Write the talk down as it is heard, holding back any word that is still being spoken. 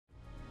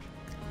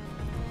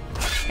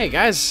Hey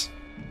guys,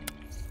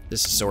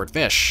 this is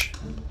Swordfish.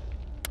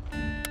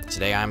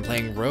 Today I'm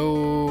playing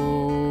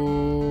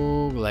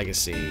Rogue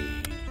Legacy.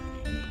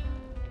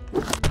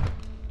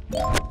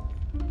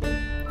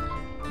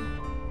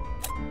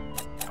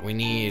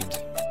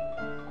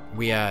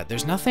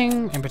 There's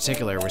nothing in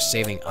particular we're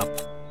saving up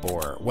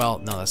for. Well,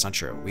 no, that's not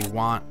true. We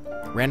want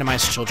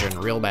randomized children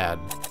real bad.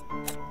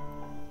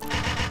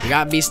 We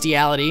got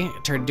bestiality,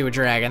 turned into a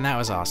dragon, that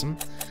was awesome.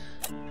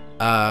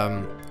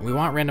 We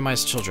want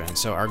randomized children,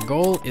 so our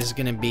goal is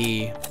gonna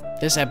be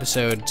this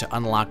episode to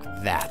unlock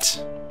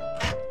that.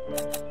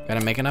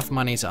 Gotta make enough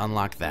money to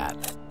unlock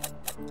that.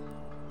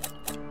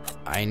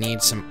 I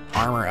need some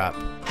armor up.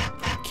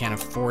 Can't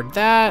afford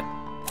that.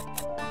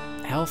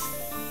 Health.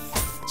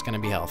 It's gonna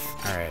be health.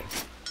 Alright.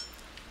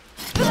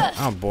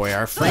 Oh boy,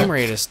 our frame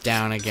rate is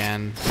down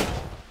again.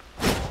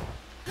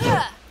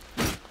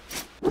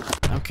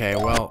 Okay,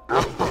 well,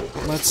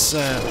 let's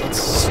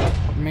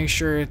make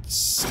sure it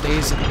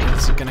stays.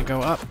 It's gonna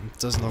go up. It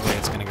doesn't look like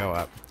it's gonna go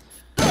up.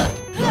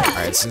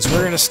 Alright, since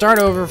we're gonna start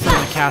over from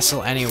the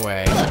castle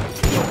anyway.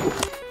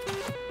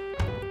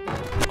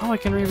 Oh, I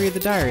can reread the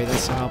diary.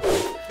 That's so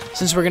helpful.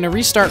 Since we're gonna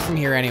restart from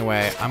here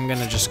anyway, I'm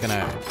gonna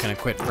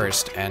quit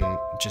first and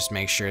just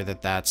make sure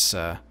that that's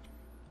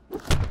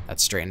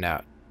straightened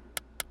out.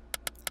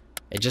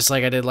 And just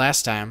like I did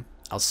last time,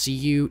 I'll see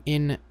you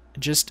in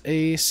just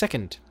a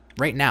second.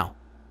 Right now.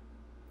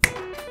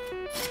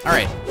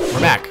 Alright, we're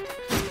back.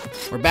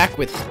 We're back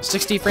with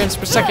 60 frames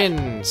per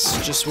second.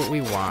 Just what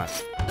we want.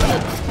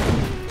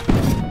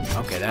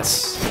 Okay,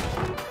 that's...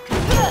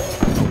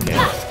 Okay.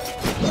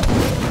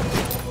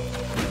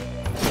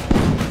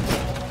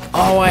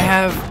 Oh, I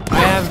have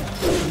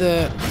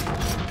the...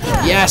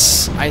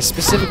 Yes! I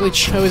specifically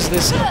chose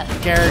this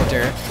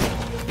character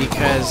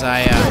because I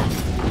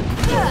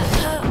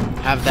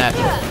have that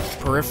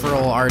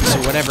peripheral arts or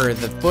whatever,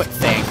 the foot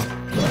thing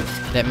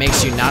that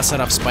makes you not set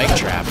off spike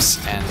traps,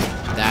 and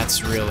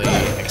that's really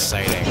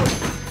exciting.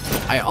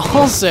 I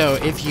also,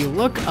 if you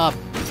look up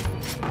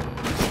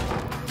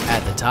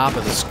at the top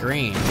of the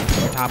screen,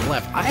 top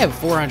left, I have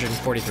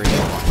 443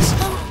 hit points.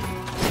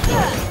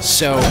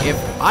 So if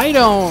I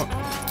don't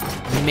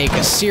make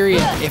a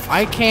serious, if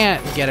I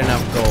can't get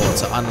enough gold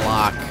to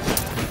unlock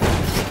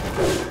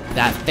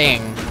that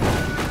thing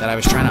that I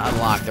was trying to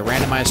unlock, the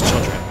randomized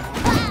children,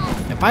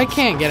 if I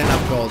can't get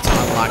enough gold to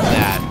unlock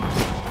that,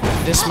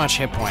 this much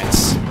hit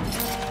points,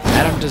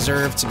 I don't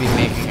deserve to be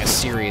making a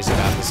series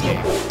about this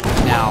game.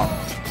 Now,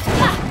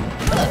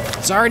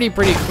 it's already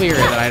pretty clear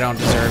that I don't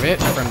deserve it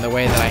from the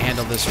way that I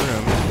handled this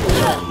room.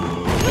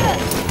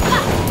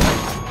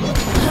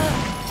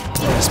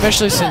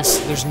 Especially since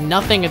there's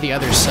nothing at the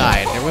other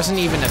side. There wasn't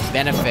even a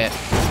benefit.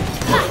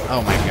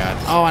 Oh my god.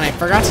 Oh, and I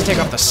forgot to take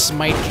off the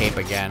smite cape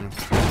again.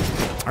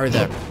 Or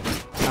the...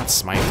 not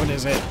smite, what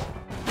is it?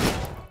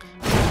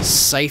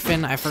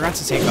 Siphon. I forgot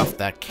to take off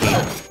that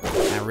cape.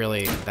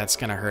 That's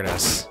gonna hurt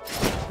us.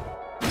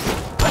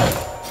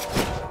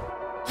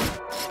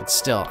 But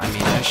still, I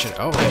mean, I should...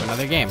 Oh, we have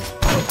another game.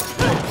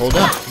 Hold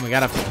up. We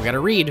gotta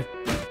read.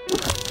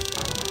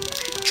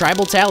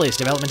 Tribal Tallies.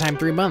 Development time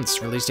 3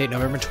 months. Release date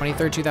November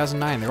 23rd,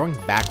 2009. They're going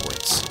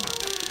backwards.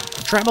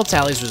 Tribal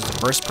Tallies was the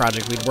first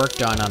project we'd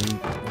worked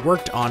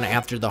on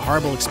after the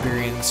horrible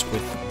experience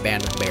with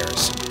Band of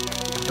Bears.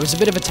 It was a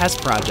bit of a test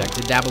project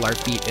to dabble our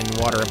feet in the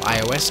water of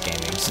iOS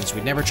gaming, since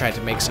we'd never tried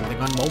to make something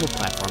on mobile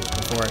platforms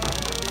before.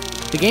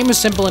 The game was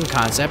simple in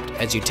concept,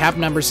 as you tap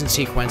numbers in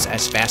sequence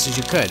as fast as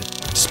you could.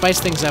 To spice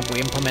things up, we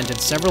implemented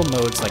several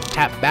modes like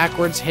tap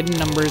backwards, hidden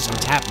numbers, and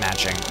tap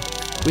matching.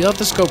 We thought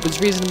the scope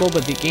was reasonable,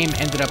 but the game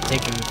ended up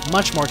taking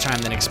much more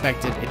time than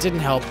expected. It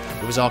didn't help,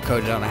 it was all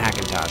coded on a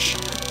Hackintosh.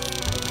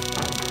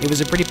 It was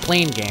a pretty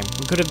plain game.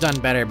 We could have done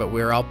better, but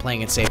we were all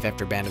playing it safe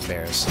after Band of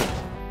Bears.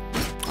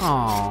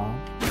 Aww.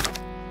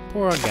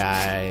 Poor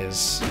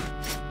guys.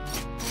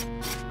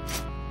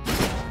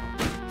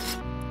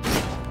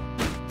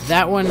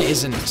 That one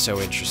isn't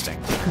so interesting.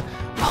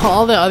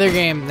 All the other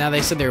games, now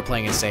they said they were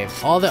playing it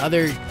safe. All the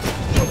other,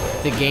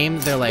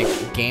 they're like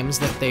games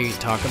that they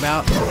talk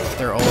about,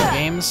 they're old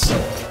games,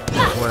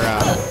 were,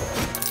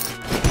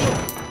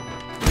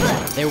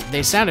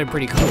 they sounded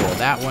pretty cool.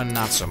 That one,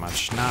 not so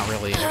much. Not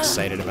really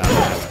excited about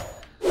that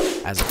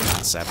as a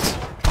concept.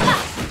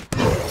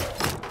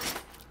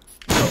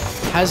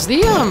 Has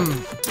the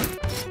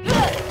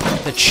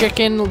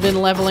chicken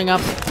been leveling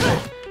up?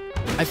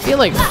 I feel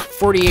like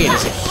 48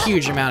 is a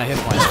huge amount of hit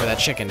points for that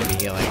chicken to be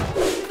healing.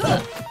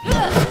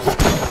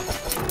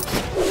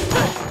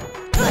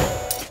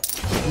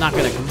 Not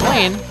gonna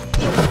complain.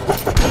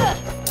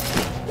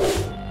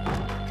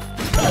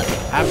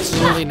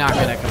 Absolutely not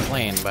gonna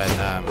complain, but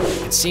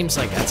it seems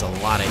like that's a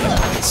lot of hit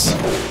points.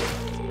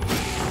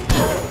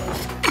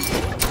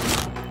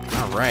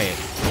 Alright.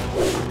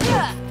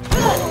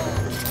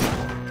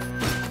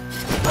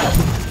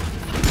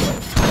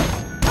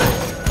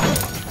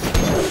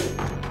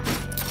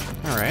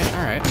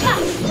 Alright.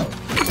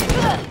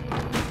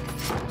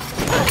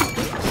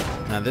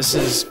 Now this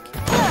is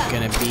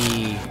gonna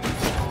be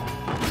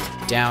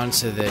down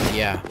to the,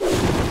 yeah.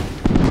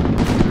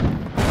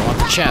 I want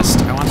the chest.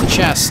 I want the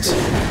chest.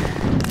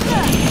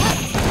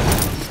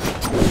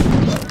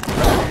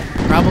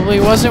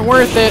 Probably wasn't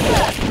worth it.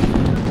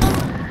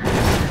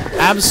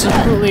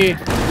 Absolutely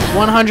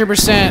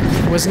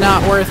 100% was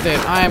not worth it.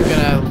 I am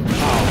gonna...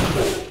 Oh.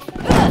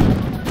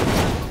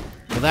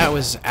 Well, that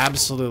was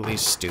absolutely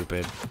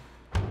stupid.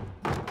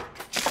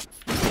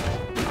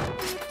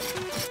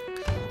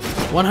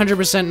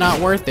 100% not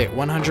worth it.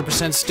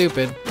 100%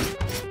 stupid.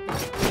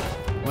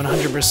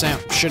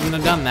 100% shouldn't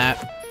have done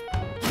that.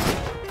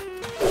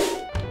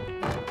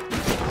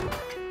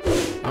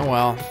 Oh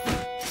well.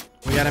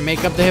 We gotta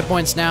make up the hit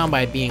points now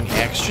by being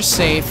extra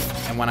safe.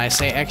 And when I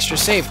say extra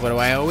safe, what do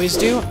I always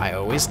do? I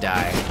always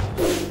die.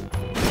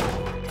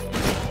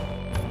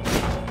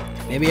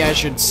 Maybe I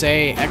should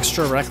say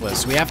extra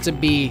reckless. We have to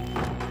be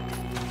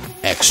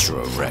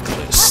extra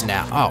reckless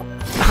now. Oh.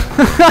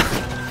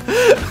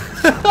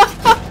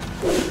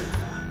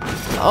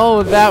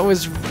 Oh, that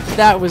was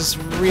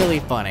really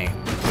funny.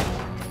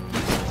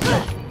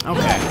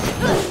 Okay.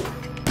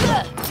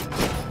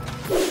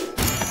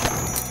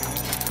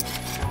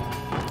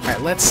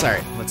 Alright, let's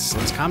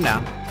calm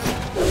down.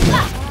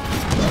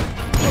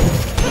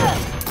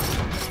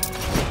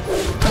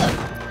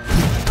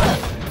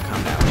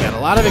 Calm down. We got a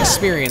lot of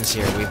experience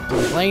here. We've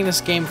been playing this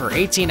game for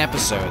 18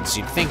 episodes.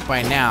 You'd think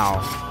by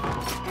now.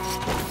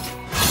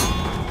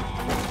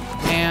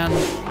 Man.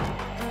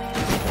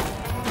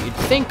 You'd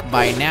think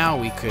by now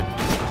we could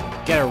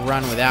get a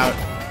run without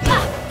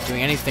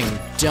doing anything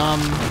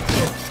dumb.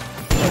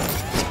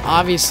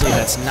 Obviously,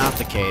 that's not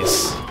the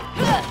case.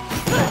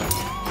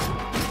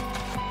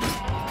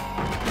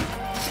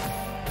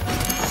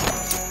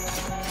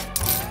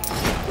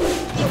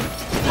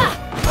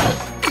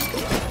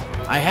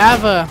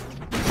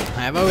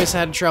 I've always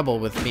had trouble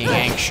with being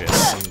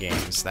anxious in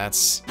games.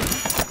 That's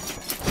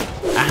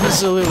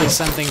absolutely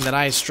something that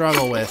I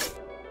struggle with.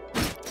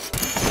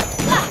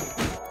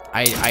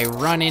 I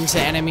run into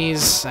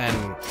enemies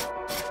and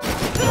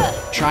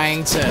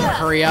trying to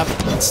hurry up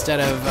instead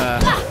of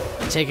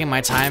taking my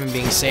time and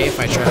being safe.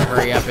 I try to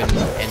hurry up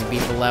and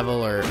beat the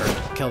level or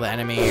kill the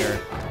enemy or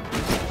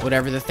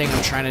whatever the thing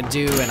I'm trying to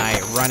do, and I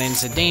run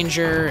into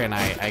danger and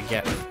I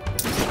get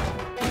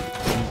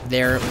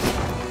there.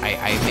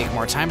 I make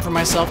more time for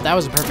myself. That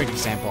was a perfect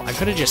example. I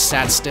could have just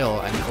sat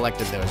still and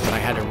collected those, but I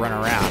had to run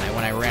around, and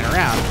when I ran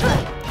around,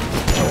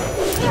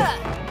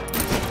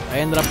 I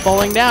ended up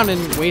falling down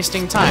and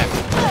wasting time.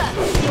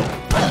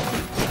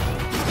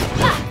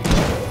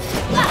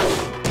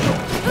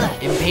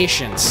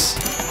 Impatience.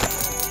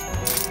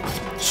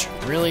 Just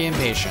really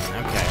impatient.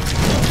 Okay.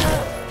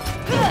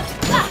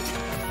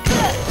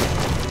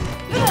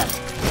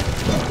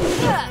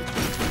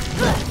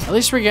 At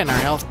least we're getting our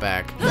health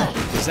back.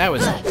 Because that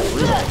was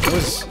brutal.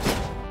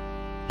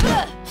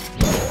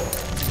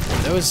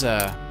 Those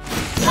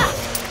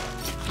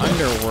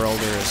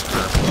underworlders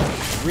are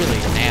really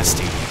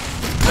nasty.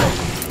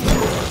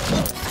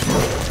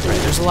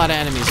 Alright, there's a lot of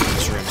enemies in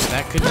this room, so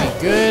that could be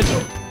good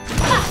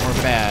or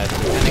bad,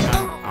 depending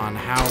on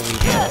how we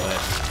handle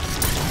it.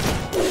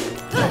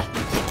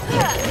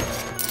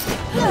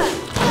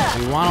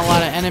 We want a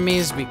lot of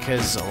enemies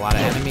because a lot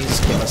of enemies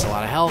give us a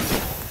lot of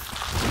health.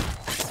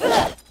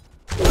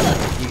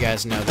 You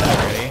guys know that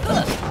already.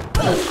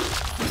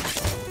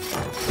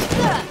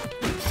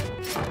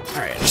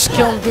 Alright, just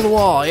kill him through the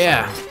wall,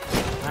 yeah.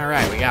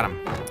 Alright, we got him.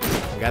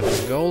 We got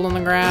this gold on the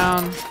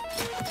ground.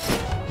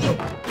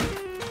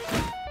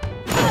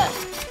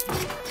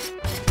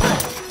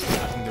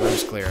 I think the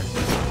room's clear.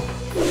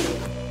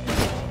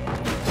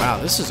 Wow,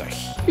 this is a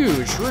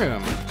huge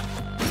room.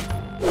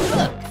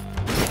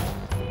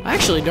 I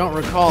actually don't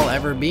recall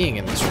ever being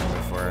in this room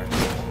before.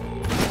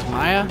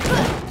 Maya?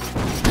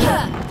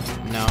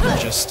 No,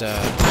 just,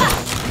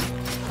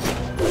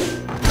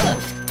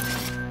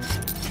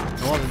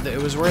 well, it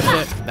was worth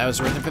it. That was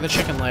worth it for the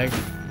chicken leg.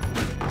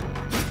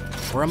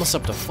 We're almost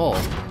up to full.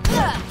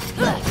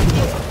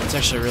 It's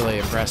actually really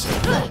impressive.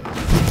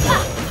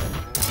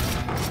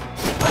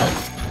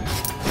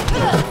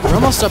 We're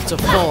almost up to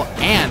full,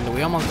 and we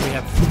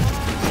have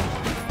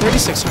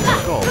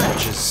 3,600 gold,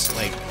 which is,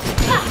 like,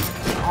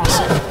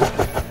 awesome.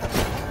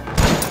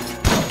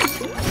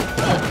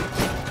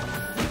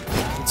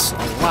 It's a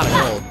lot of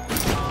gold.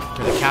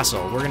 For the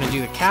castle. We're gonna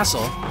do the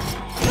castle.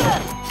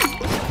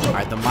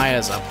 Alright, the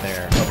Maya's up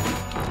there.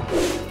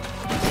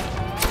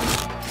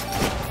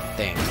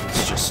 Dang,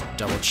 let's just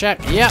double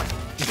check. Yep,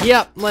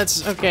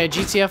 let's, okay,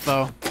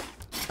 GTFO.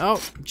 Oh,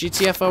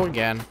 GTFO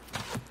again.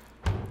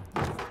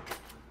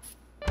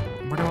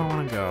 Where do I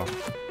want to go?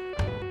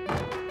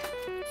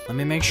 Let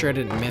me make sure I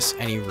didn't miss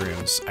any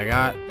rooms.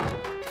 I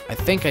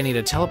think I need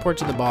to teleport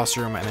to the boss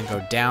room and then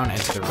go down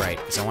and to the right,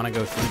 because I want to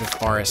go through the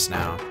forest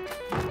now.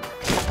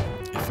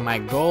 If my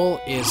goal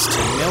is to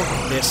milk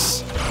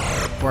this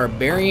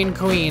barbarian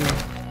queen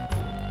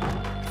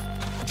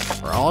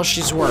for all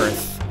she's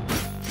worth,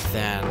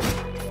 then...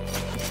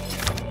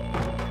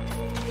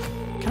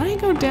 Can I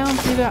go down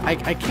through that?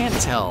 I can't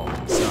tell,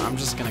 so I'm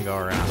just gonna go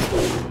around.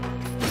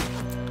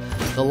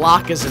 The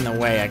lock is in the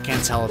way. I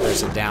can't tell if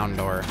there's a down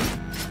door.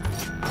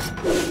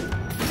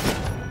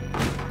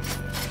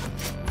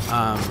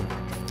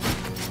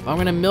 I'm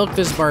gonna milk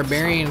this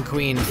barbarian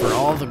queen for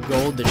all the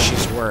gold that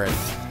she's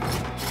worth.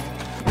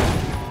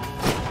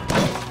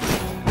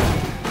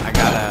 I'm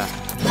gonna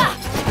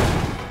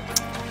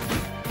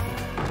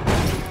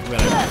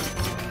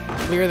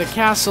clear the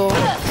castle,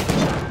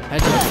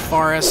 head to the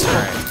forest.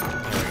 Alright,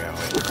 here we go.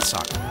 Let's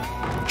talk.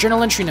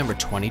 Journal entry number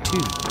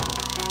 22.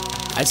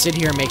 I sit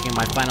here making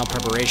my final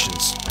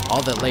preparations.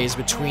 All that lays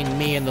between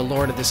me and the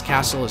lord of this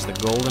castle is the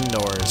golden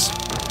doors.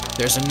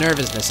 There's a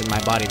nervousness in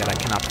my body that I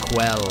cannot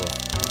quell.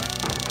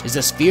 Is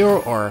this fear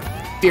or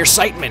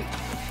fear-sightement?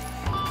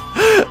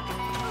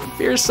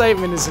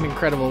 Fear-sightement is an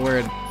incredible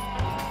word.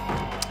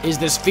 Is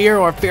this fear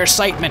or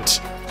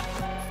fear-sightement?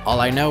 All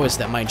I know is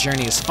that my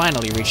journey is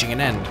finally reaching an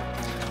end.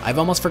 I've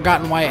almost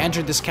forgotten why I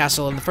entered this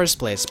castle in the first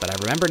place, but I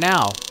remember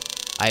now.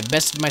 I have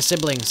bested my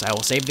siblings, I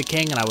will save the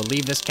king, and I will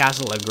leave this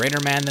castle a greater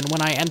man than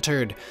when I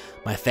entered.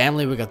 My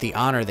family will get the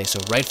honor they so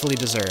rightfully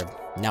deserve.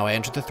 Now I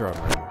enter the throne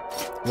room.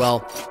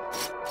 Well,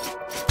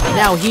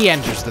 now he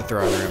enters the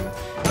throne room.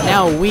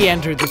 Now we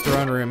entered the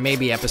throne room,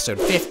 maybe episode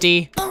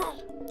 50.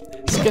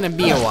 It's gonna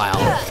be a while.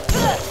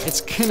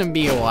 It's gonna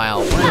be a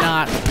while.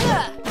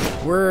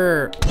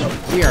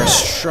 We are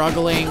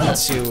struggling to...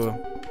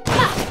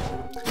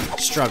 We're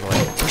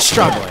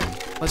struggling.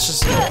 Let's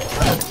just...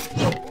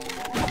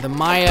 The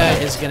Maya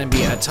is gonna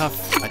be a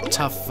tough cookie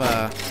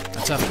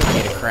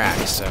to crack,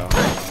 so...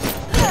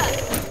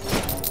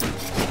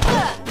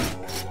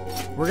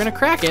 We're gonna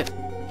crack it.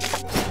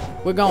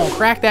 We're gonna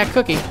crack that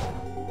cookie.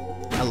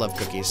 I love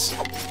cookies.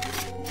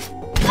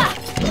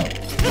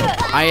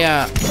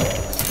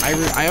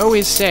 I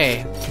always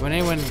say, when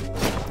anyone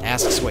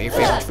asks what your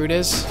favorite food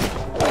is,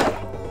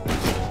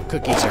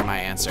 cookies are my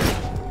answer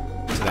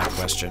to that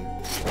question.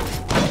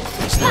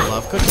 I still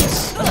love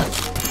cookies.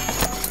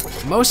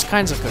 Most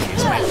kinds of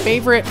cookies. My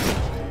favorite,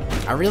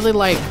 I really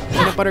like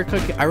peanut butter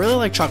cookies. I really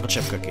like chocolate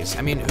chip cookies.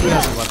 I mean, who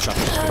doesn't love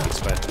chocolate chip cookies,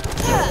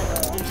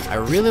 but I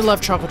really love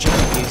chocolate chip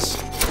cookies.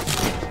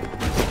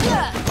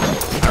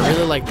 I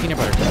really like peanut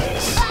butter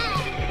cookies.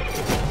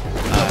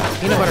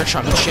 Peanut butter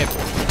chocolate chip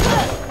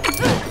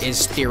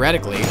is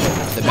theoretically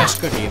the best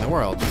cookie in the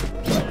world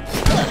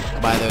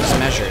by those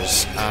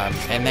measures.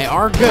 And they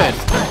are good,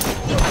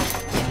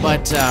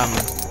 but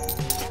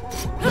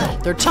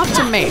they're tough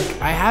to make.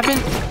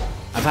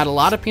 I've had a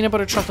lot of peanut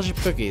butter chocolate chip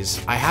cookies.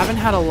 I haven't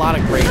had a lot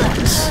of great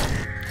ones.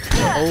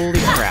 Holy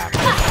crap.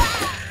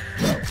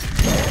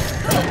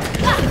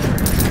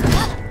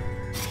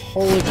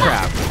 Holy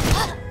crap.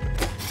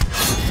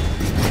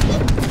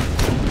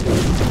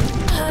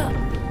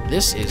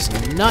 This is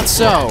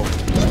nutso.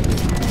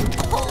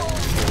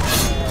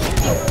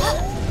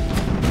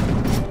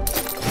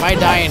 If I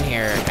die in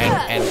here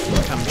and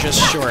come just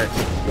short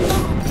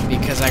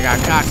because I got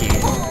cocky,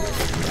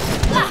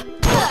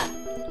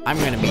 I'm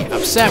gonna be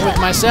upset with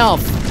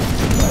myself.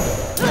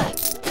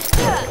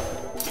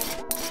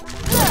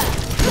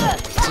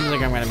 Seems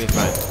like I'm gonna be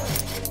fine.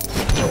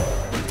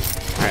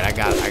 Alright, I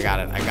got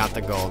it. I got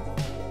the gold.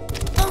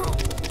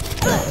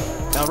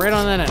 Fell right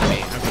on that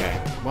enemy. Okay,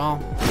 well.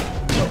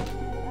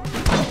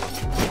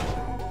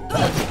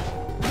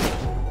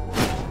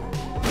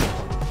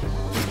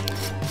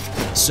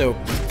 So,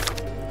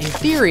 in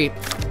theory,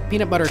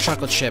 peanut butter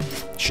chocolate chip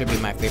should be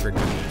my favorite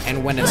cookie.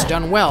 And when it's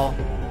done well,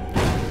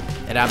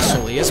 it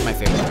absolutely is my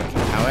favorite cookie.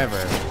 However,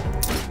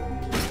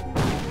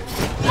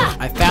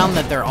 I found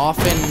that they're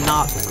often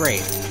not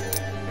great.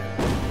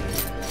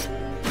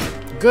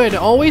 Good,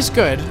 always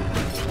good.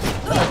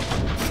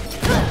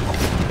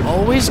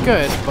 Always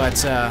good,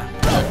 but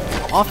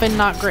often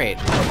not great,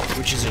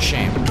 which is a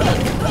shame.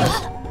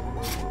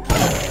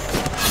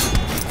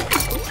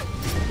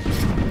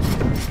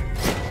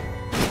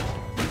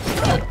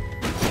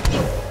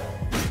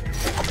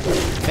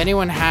 If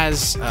anyone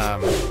has,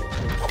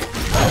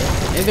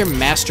 maybe they're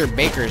master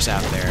bakers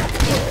out there.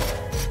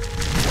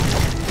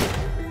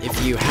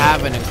 If you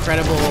have an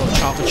incredible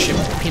chocolate chip,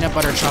 peanut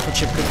butter chocolate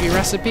chip cookie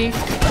recipe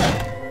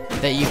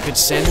that you could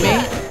send me,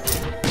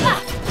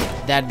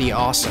 that'd be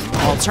awesome.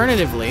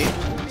 Alternatively,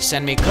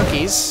 send me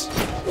cookies.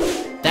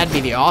 That'd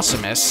be the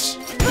awesomest.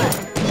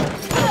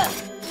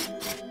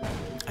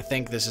 I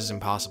think this is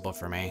impossible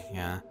for me,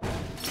 yeah.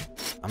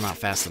 I'm not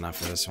fast enough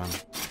for this one.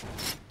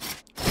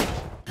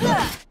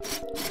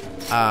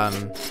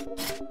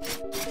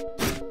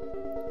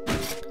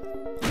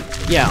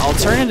 Yeah,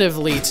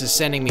 alternatively to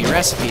sending me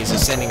recipes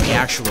is sending me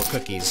actual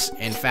cookies.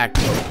 In fact,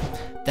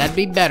 that'd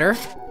be better,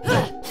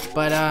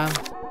 but, I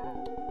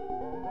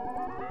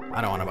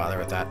don't want to bother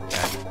with that.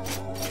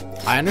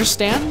 I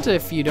understand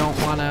if you don't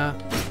want to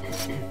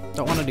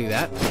do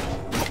that,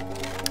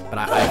 but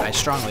I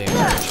strongly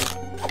encourage.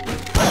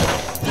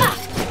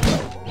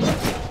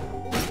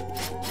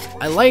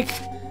 I like,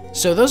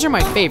 so those are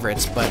my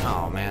favorites, but,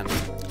 oh man.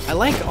 I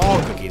like all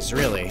cookies,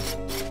 really.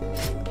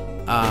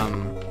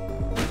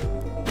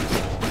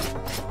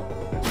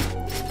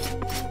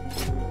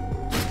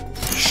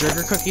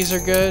 Sugar cookies are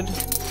good.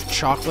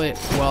 Chocolate,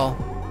 well...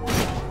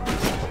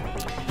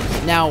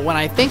 Now, when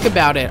I think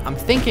about it, I'm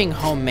thinking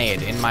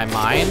homemade in my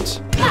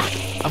mind.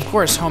 Of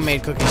course,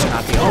 homemade cookies are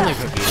not the only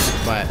cookies,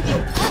 but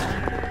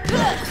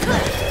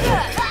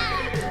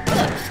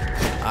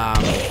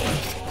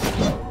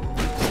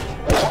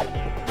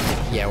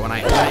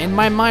yeah, in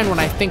my mind, when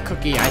I think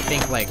cookie, I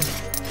think like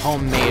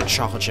homemade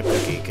chocolate chip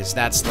cookie, because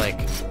that's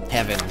like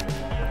heaven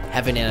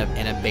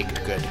in a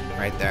baked good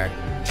right there.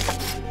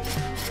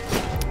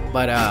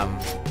 But oh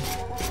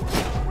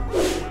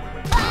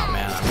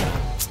man,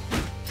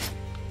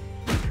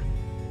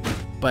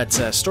 but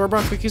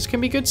store-bought cookies can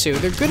be good too.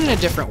 They're good in a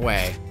different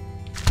way.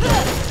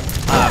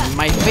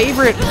 My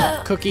favorite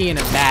cookie in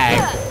a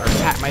bag, or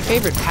my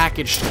favorite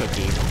packaged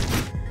cookie,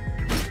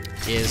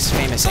 is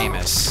Famous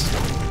Amos.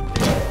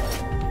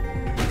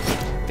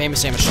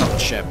 Famous Amos chocolate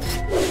chip.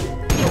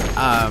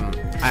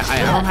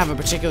 I don't have a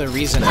particular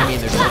reason. I mean,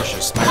 they're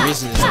delicious. My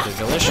reason is that they're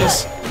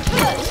delicious.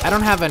 I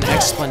don't have an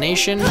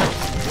explanation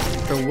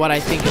for what I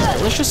think is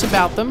delicious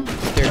about them.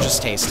 They're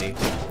just tasty.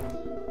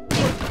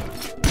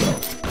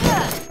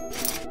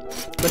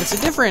 But it's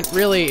a different,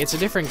 really, it's a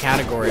different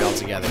category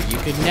altogether. You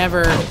could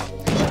never,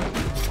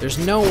 there's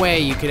no way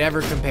you could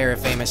ever compare a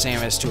Famous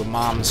Amos to a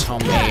mom's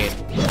homemade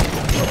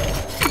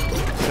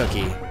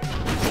cookie.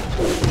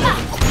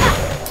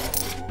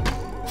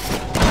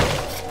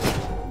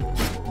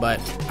 But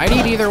I'd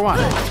eat either one.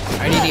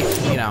 I'd eat,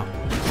 you know,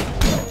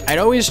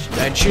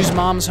 I'd choose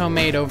mom's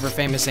homemade over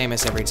Famous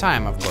Amos every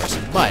time, of course,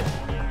 but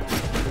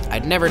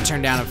I'd never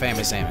turn down a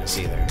Famous Amos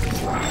either.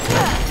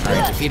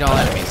 Alright, defeat all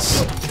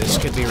enemies. This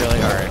could be really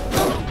hard.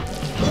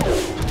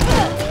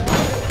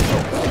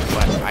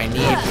 But I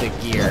need the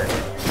gear.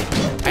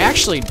 I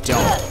actually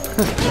don't.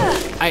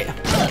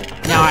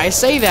 Now I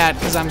say that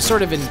because I'm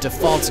sort of in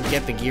default to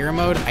get the gear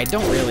mode. I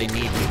don't really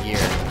need the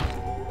gear.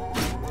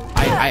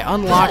 I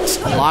unlocked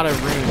a lot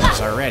of runes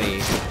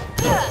already,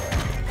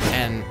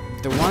 and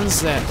the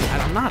ones that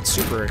I'm not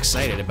super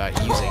excited about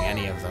using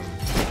any of them.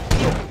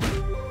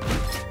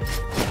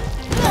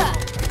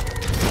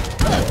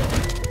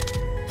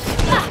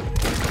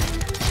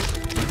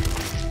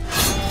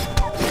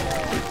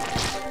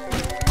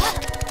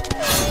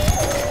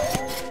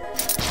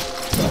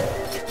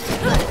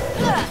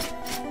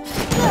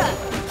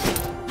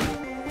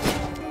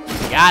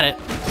 Got it.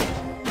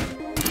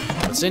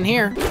 What's in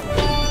here?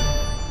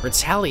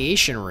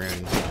 Retaliation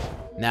rune.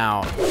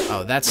 Now,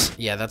 oh, that's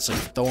like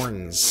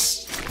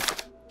thorns.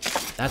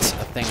 That's a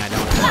thing I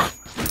don't have.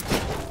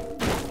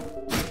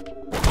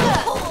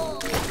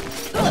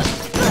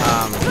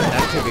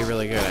 That could be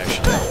really good,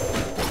 actually.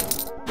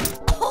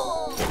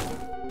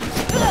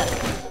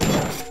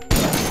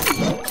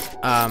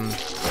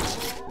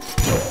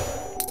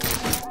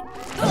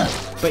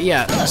 But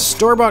yeah,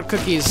 store-bought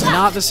cookies,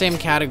 not the same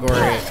category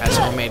as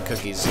homemade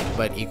cookies,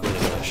 but equally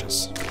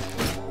delicious.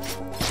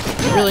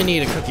 You really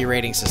need a cookie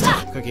rating system,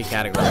 cookie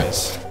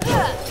categories.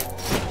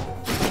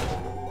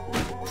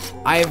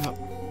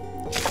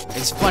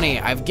 It's funny,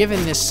 I've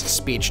given this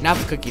speech, not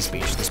the cookie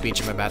speech, the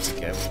speech I'm about to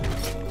give.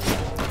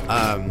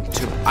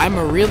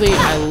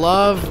 I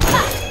love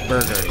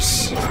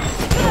burgers.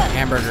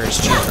 Hamburgers,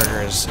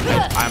 cheeseburgers.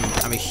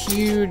 I'm a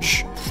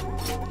huge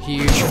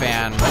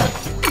fan.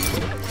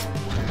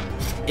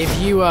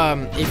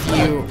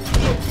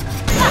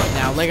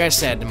 Now, like I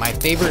said, my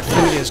favorite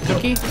food is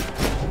cookie.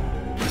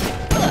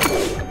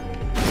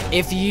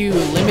 If you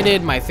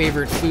limited my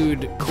favorite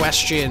food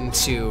question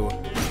to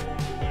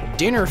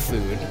dinner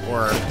food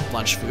or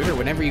lunch food or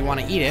whenever you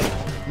want to eat it,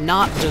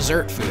 not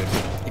dessert food.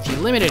 If you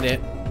limited it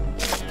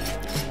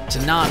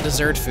to not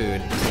dessert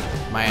food,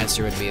 my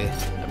answer would be a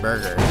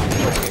burger,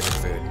 my favorite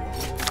food.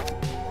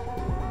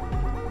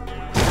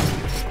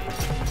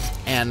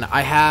 And I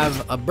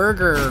have a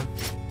burger,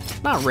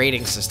 not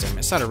rating system,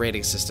 it's not a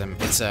rating system,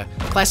 it's a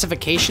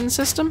classification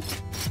system,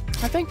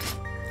 I think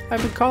I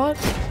would call it.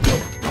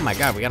 Oh my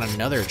god, we got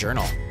another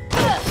journal.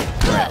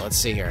 Alright, let's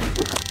see here.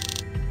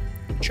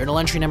 Journal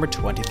entry number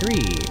 23.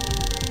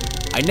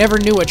 I never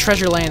knew a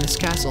treasure lay in this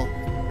castle.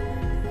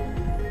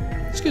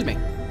 Excuse me.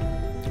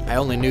 I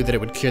only knew that it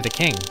would cure the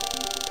king.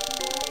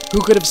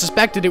 Who could have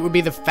suspected it would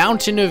be the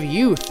Fountain of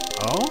Youth?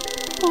 Oh?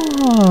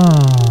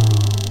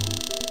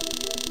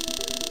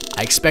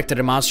 I expected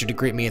a monster to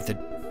greet me at the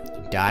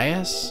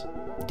dais?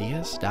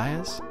 Dais?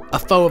 A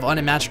foe of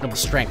unimaginable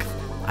strength.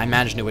 I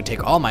imagined it would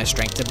take all my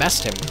strength to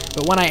best him,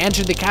 but when I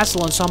entered the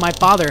castle and saw my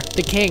father,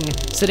 the king,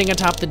 sitting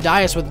atop the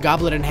dais with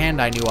goblet in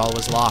hand, I knew all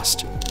was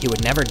lost. He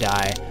would never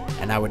die,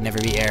 and I would never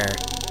be heir.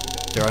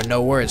 There are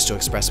no words to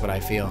express what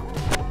I feel.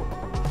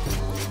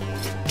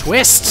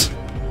 Twist!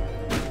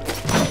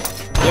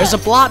 There's a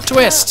plot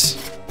twist!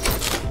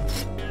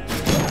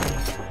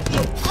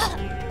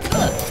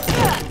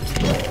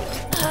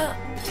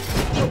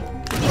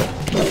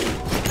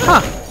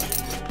 Huh.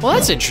 Well,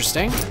 that's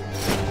interesting.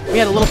 We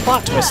had a little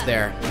plot twist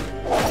there.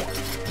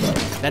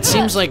 That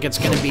seems like it's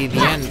going to be the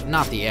end.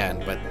 Not the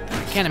end, but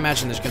I can't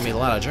imagine there's going to be a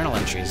lot of journal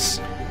entries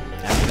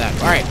after that.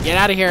 Alright, get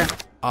out of here.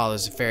 Oh,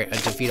 there's a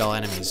defeat all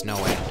enemies. No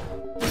way.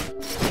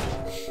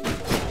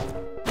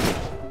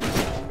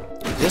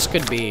 This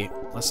could be...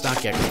 Let's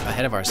not get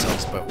ahead of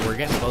ourselves, but we're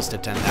getting close to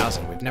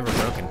 10,000. We've never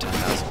broken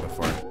 10,000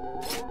 before.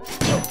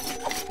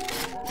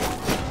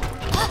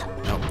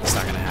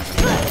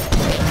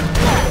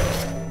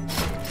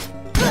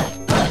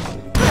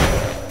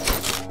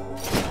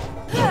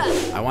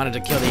 wanted to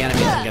kill the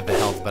enemies and get the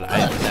health, but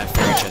that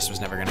fairy chest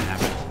was never gonna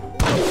happen.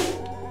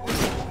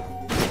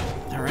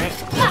 Alright.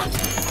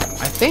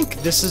 I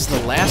think this is the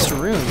last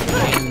room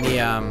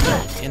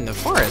in the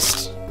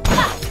forest.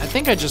 I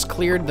think I just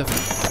cleared the...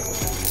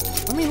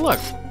 Let me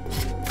look.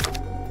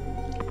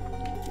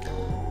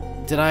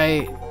 Did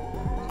I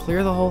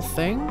clear the whole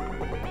thing?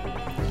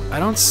 I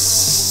don't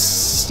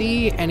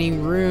see any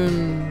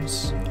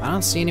runes. I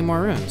don't see any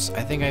more runes.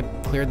 I think I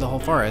cleared the whole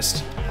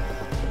forest.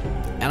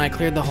 And I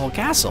cleared the whole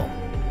castle.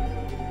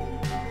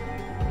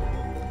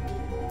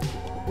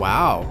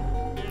 Wow.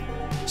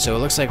 So it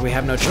looks like we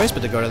have no choice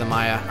but to go to the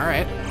Maya.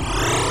 Alright.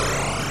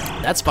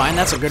 That's fine,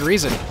 that's a good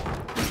reason.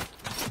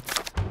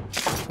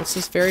 What's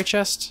this fairy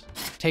chest?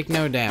 Take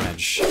no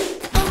damage.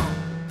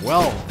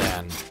 Well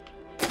then.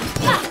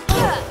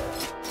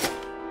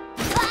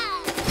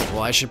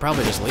 Well, I should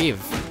probably just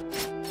leave.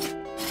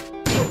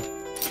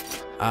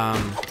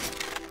 Alright,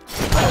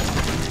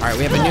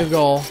 we have a new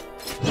goal.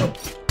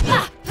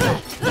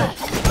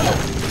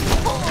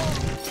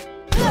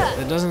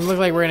 It doesn't look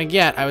like we're gonna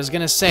get. I was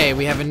gonna say,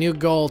 we have a new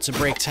goal to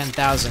break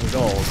 10,000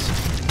 gold.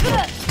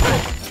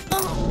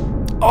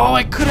 Oh,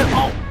 I could've...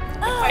 Oh!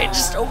 If I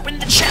just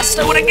opened the chest,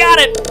 I would've got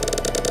it!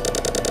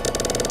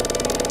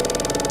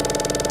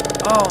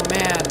 Oh,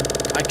 man.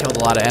 I killed a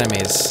lot of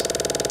enemies.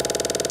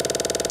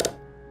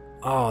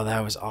 Oh,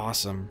 that was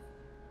awesome.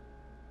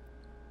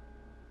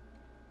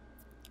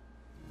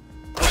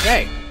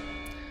 Okay.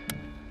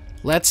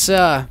 Let's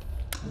do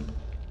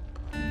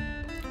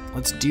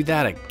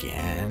that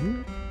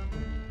again.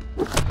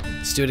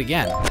 Let's do it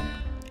again.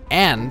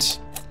 And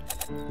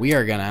we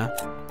are gonna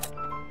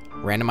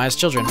randomize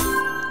children.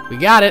 We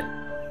got it.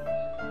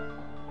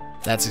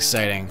 That's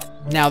exciting.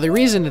 Now, the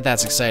reason that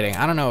that's exciting,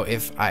 I don't know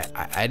if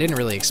I didn't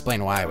really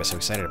explain why I was so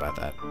excited about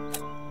that.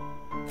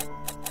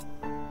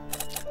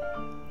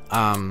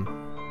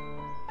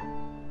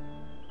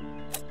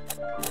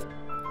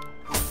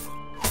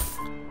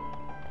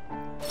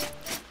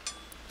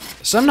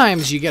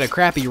 Sometimes you get a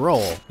crappy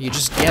roll. You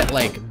just get,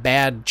 like,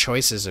 bad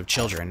choices of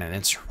children, and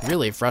it's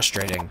really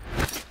frustrating.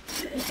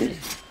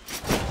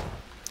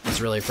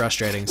 It's really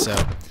frustrating, so...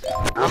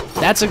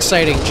 That's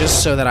exciting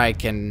just so that I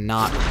can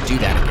not do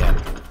that again.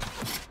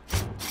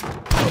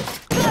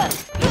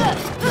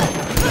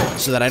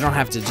 So that I don't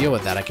have to deal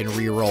with that, I can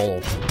re-roll.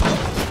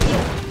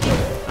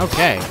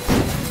 Okay.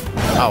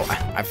 Oh,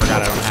 I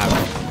forgot I don't have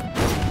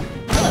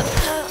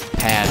a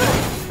pad.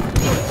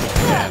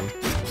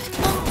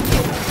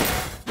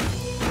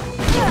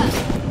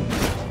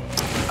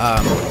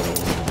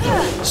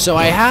 So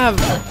I have,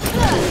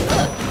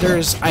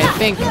 I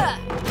think,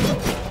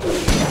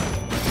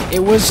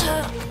 it was,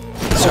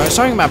 so I was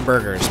talking about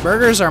burgers.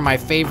 Burgers are my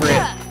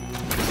favorite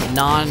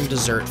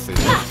non-dessert food.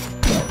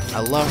 I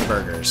love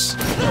burgers.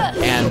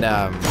 And,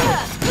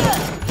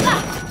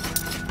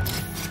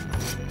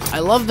 I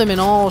love them in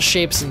all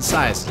shapes and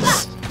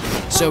sizes.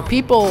 So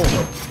people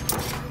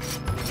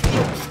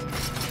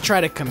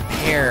try to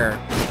compare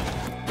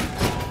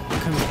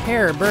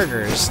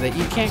burgers that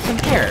you can't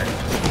compare.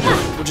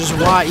 Which is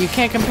why you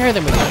can't compare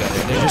them with each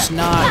other. They're just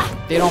not,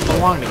 they don't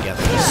belong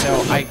together.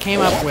 So I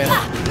came up with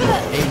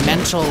a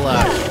mental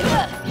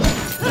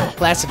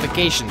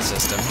classification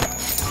system.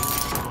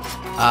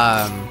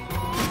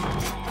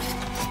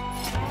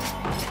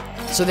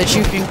 So that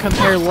you can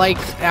compare like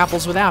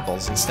apples with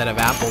apples instead of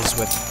apples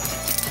with,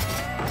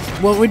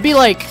 well, it would be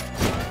like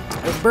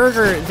a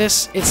burger,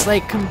 it's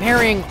like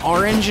comparing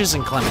oranges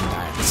and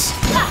clementines.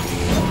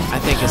 I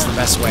think is the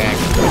best way I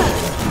can do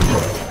it.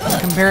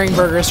 Comparing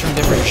burgers from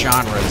different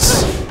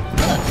genres.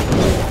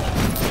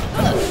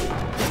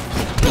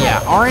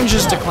 Yeah,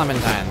 oranges to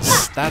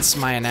clementines. That's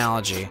my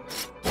analogy.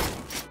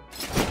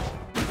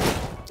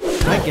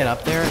 Can I get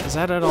up there? Is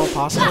that at all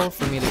possible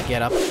for me to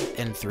get up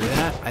and through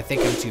that? I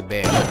think I'm too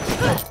big.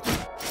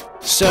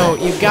 So,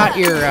 you've got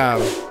your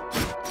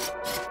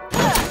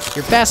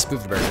fast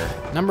food burger.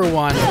 Number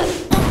one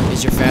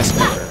is your fast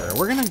food burger.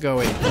 We're gonna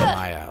go into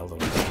Maya a little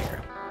bit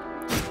here.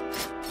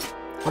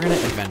 We're gonna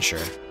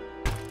adventure.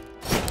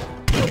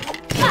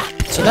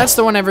 So that's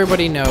the one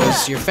everybody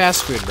knows, your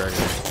fast food burger.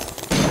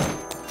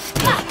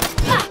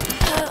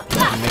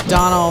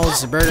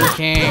 McDonald's, Burger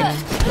King,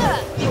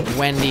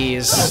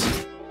 Wendy's.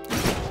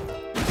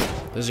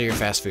 Those are your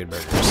fast food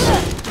burgers.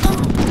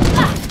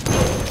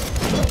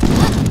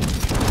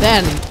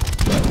 Then,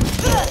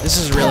 this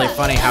is really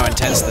funny how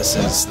intense this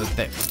is,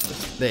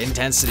 the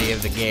intensity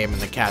of the game and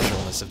the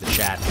casualness of the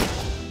chat.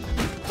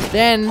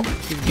 Then,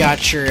 you've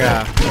got your,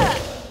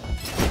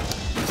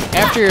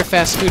 after your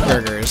fast food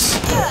burgers,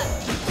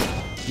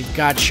 you've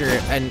got your,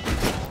 and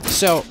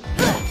so,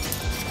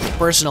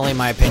 personally, in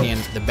my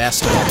opinion, the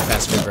best of all the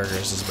fast food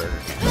burgers is Burger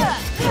King.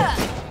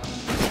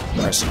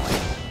 Personally.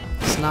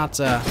 It's not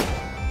a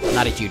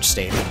huge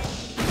statement.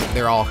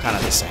 They're all kind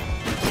of the same.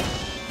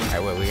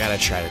 Alright, wait, we gotta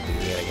try to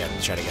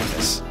get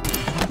this.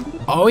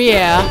 Oh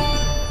yeah!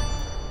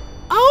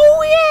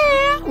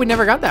 Oh yeah! We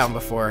never got that one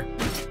before.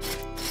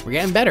 We're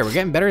getting better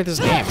at this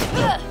game.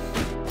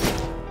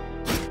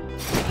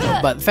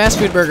 But fast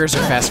food burgers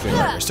are fast food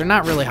burgers. They're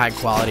not really high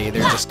quality.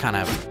 They're just kind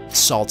of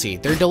salty.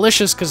 They're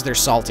delicious because they're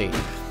salty.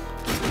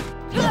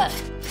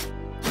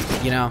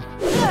 You know,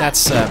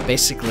 that's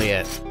basically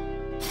it.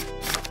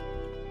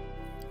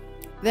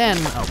 Then,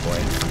 oh boy.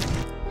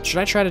 Should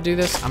I try to do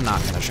this? I'm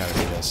not going to try to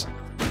do this.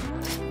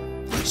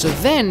 So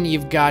then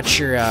you've got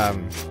your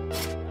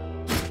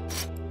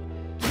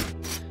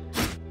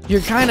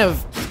kind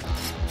of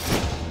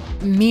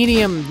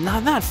medium,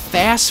 not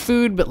fast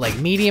food, but like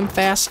medium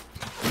fast.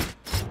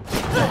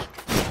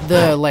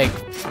 The like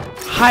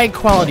high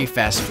quality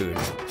fast food.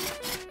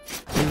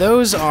 And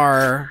those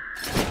are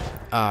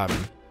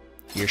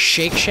your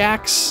Shake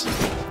Shacks.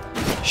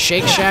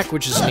 Shake Shack,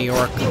 which is New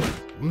York.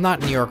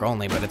 Not New York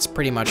only, but it's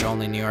pretty much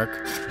only New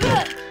York.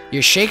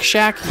 Your Shake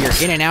Shack, your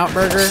In-N-Out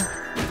Burger,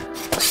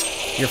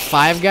 your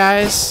Five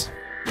Guys,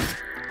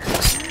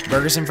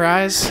 burgers and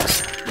fries.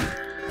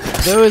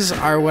 Those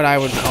are what I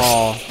would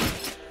call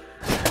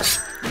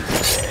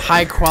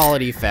high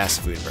quality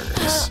fast food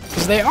burgers.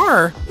 Because they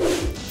are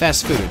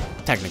fast food,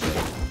 technically.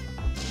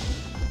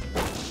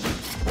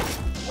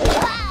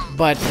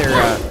 But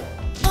they're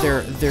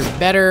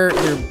better,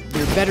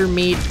 they're better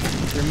meat,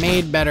 they're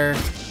made better,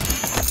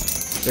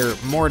 they're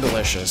more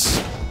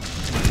delicious.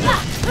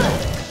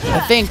 I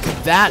think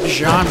that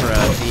genre,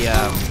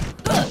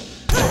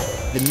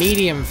 the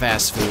medium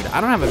fast food,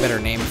 I don't have a better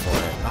name for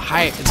it.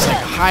 It's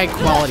like a high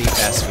quality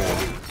fast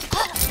food,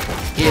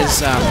 is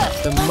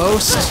the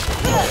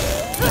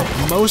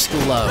most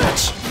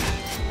loved,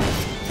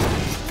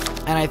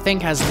 and I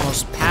think has the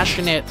most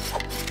passionate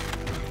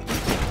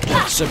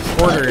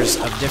supporters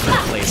of different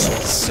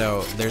places.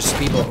 So there's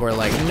people who are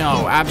like,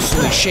 no,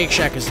 absolutely, Shake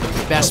Shack is the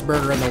best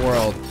burger in the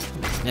world,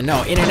 and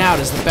no, In-N-Out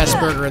is the best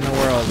burger in the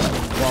world,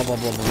 blah blah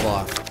blah blah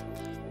blah.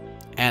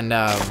 And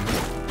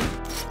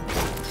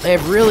they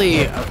have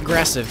really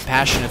aggressive,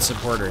 passionate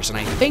supporters, and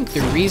I think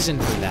the reason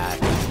for that,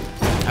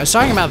 I was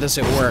talking about this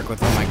at work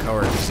with one of my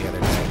coworkers the other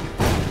day.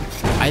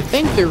 I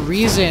think the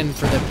reason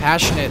for the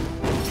passionate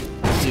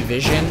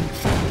division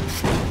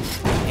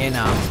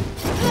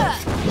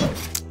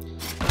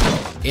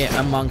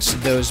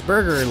amongst those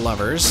burger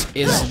lovers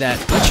is that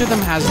each of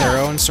them has their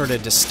own sort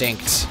of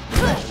distinct,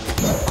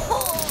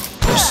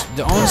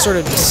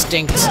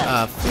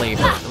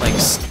 flavor, like,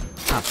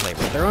 not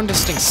flavor, their own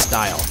distinct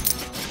style.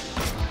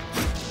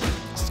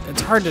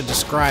 It's hard to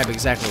describe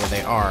exactly what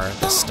they are,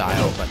 the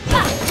style, but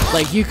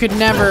like you would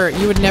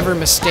never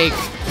mistake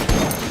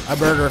a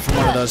burger from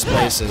one of those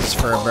places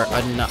for a burger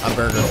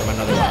from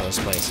another one of those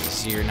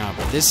places. You know,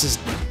 but this is,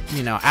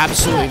 you know,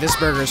 absolutely, this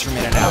burger is from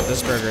In-N-Out,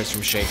 this burger is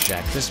from Shake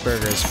Shack, this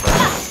burger is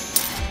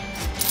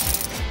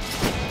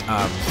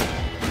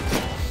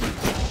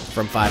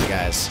from Five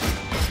Guys.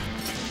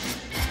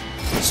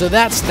 So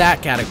that's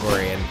that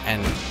category,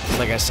 and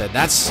like I said,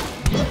 there's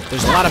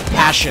a lot of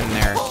passion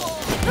there,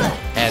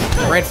 and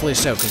rightfully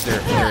so, because they're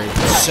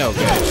so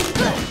good.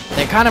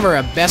 They kind of are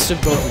a best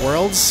of both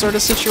worlds sort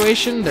of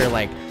situation. They're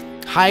like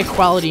high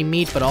quality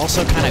meat, but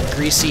also kind of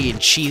greasy and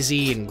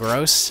cheesy and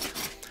gross.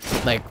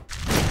 Like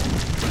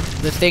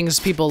the things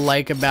people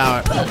like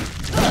about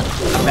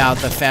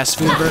the fast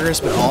food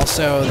burgers, but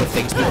also the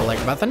things people like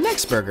about the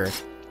next burger,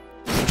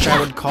 which I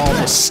would call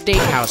the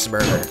steakhouse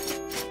burger.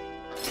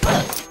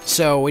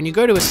 So when you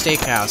go to a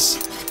steakhouse,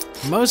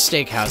 most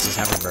steakhouses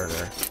have a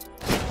burger,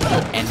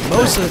 and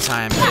most of the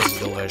time it's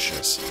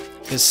delicious.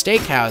 Because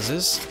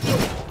steakhouses,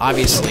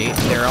 obviously,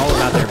 they're all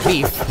about their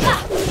beef.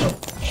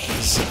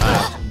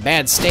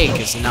 Bad steak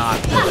is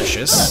not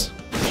delicious.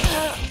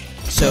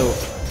 So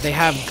they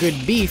have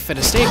good beef at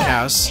a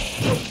steakhouse,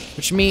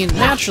 which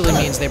naturally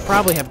means they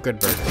probably have good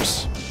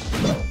burgers.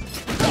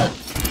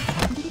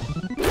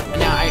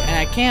 Now,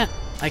 I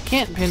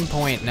can't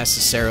pinpoint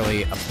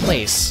necessarily a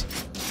place,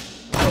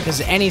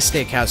 because any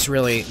steakhouse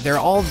really, they're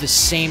all the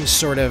same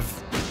sort of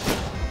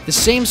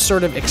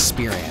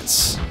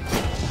experience.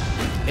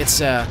 It's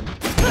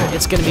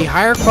gonna be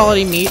higher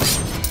quality meat.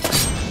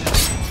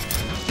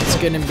 It's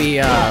gonna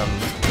be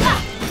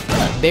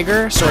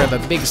bigger, sort of a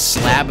big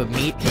slab of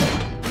meat,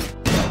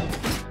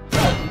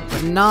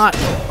 but not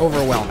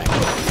overwhelming.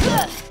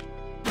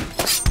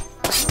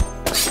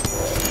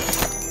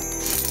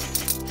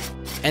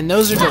 And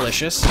those are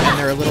delicious, and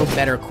they're a little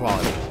better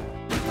quality,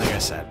 like I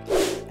said.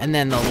 And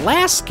then the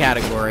last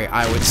category,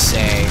 I would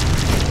say,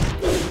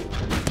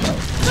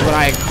 is what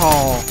I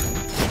call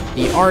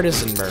the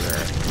artisan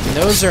burger. And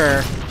those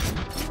are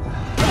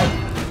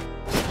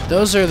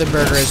the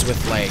burgers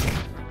with like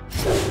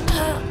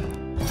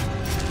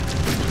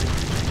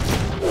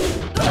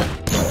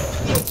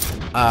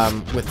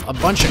with a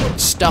bunch of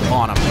stuff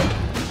on them,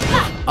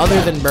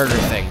 other than burger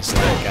things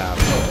like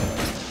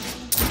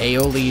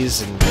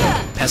aiolis and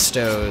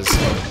pestos,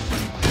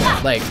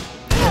 like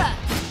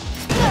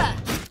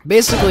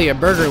basically a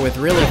burger with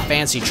really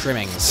fancy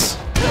trimmings.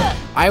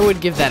 I would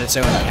give that its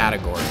own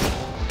category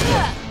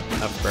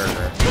of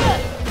burger.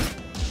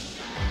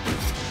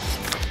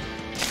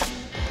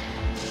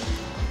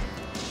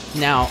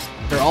 Now,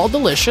 they're all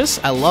delicious.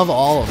 I love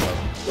all of them.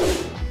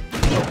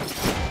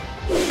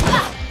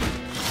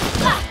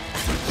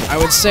 I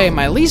would say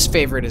my least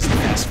favorite is the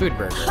fast food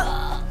burger,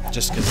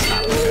 just because it's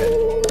not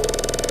really good.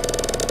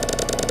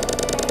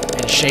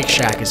 And Shake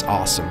Shack is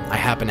awesome. I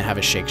happen to have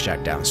a Shake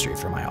Shack down the street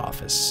from my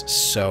office,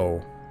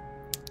 so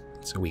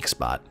it's a weak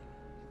spot.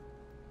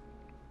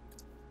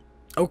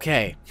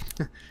 Okay,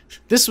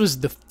 this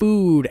was the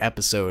food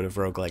episode of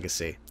Rogue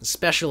Legacy, the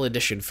special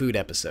edition food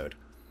episode.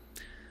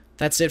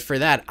 That's it for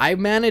that. I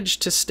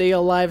managed to stay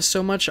alive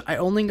so much, I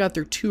only got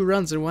through 2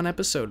 runs in 1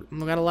 episode.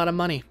 We got a lot of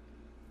money.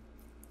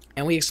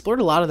 And we explored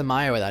a lot of the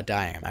Maya without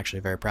dying. I'm actually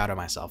very proud of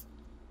myself.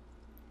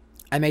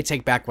 I may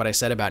take back what I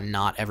said about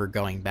not ever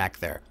going back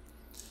there.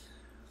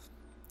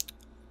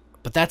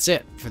 But that's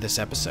it for this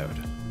episode.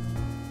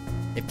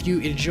 If you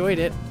enjoyed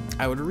it,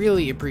 I would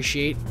really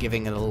appreciate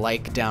giving it a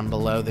like down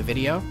below the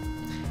video.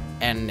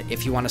 And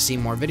if you want to see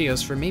more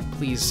videos from me,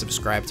 please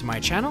subscribe to my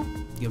channel.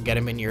 You'll get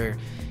them in your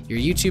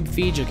YouTube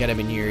feed, you'll get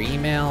them in your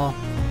email,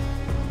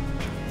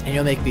 and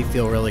you'll make me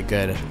feel really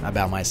good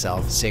about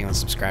myself, seeing the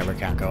subscriber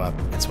count go up.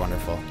 It's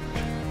wonderful.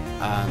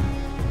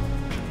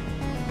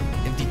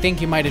 If you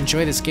think you might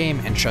enjoy this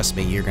game, and trust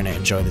me, you're going to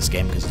enjoy this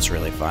game because it's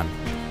really fun,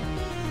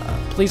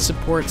 please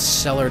support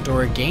Cellar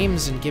Door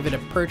Games and give it a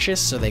purchase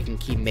so they can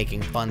keep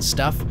making fun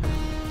stuff.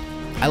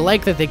 I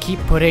like that they keep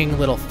putting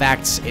little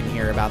facts in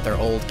here about their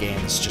old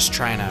games, just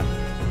trying to...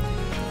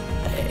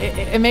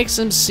 It makes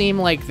them seem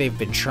like they've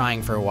been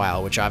trying for a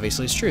while, which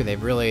obviously is true.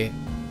 They've really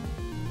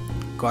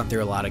gone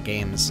through a lot of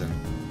games and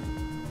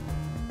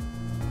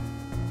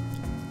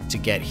to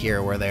get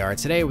here where they are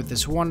today with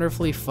this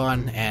wonderfully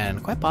fun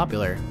and quite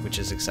popular, which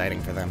is exciting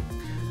for them,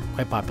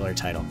 quite popular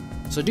title.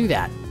 So do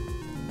that.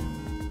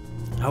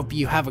 I hope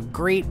you have a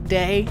great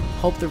day.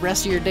 Hope the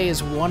rest of your day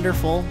is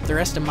wonderful. The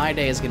rest of my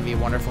day is going to be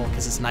wonderful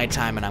because it's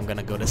nighttime and I'm going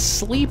to go to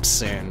sleep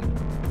soon.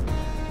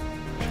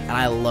 And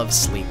I love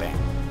sleeping.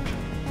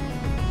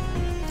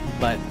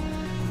 But,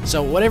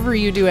 so whatever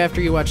you do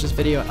after you watch this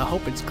video, I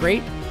hope it's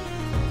great.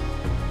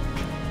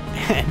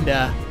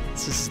 And,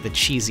 this is the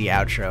cheesy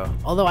outro.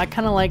 Although I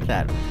kind of like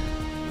that.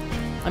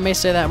 I may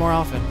say that more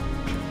often.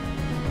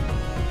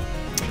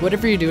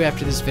 Whatever you do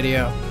after this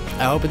video,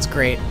 I hope it's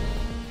great.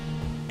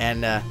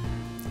 And,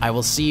 I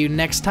will see you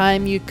next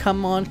time you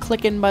come on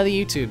clicking by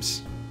the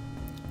YouTubes.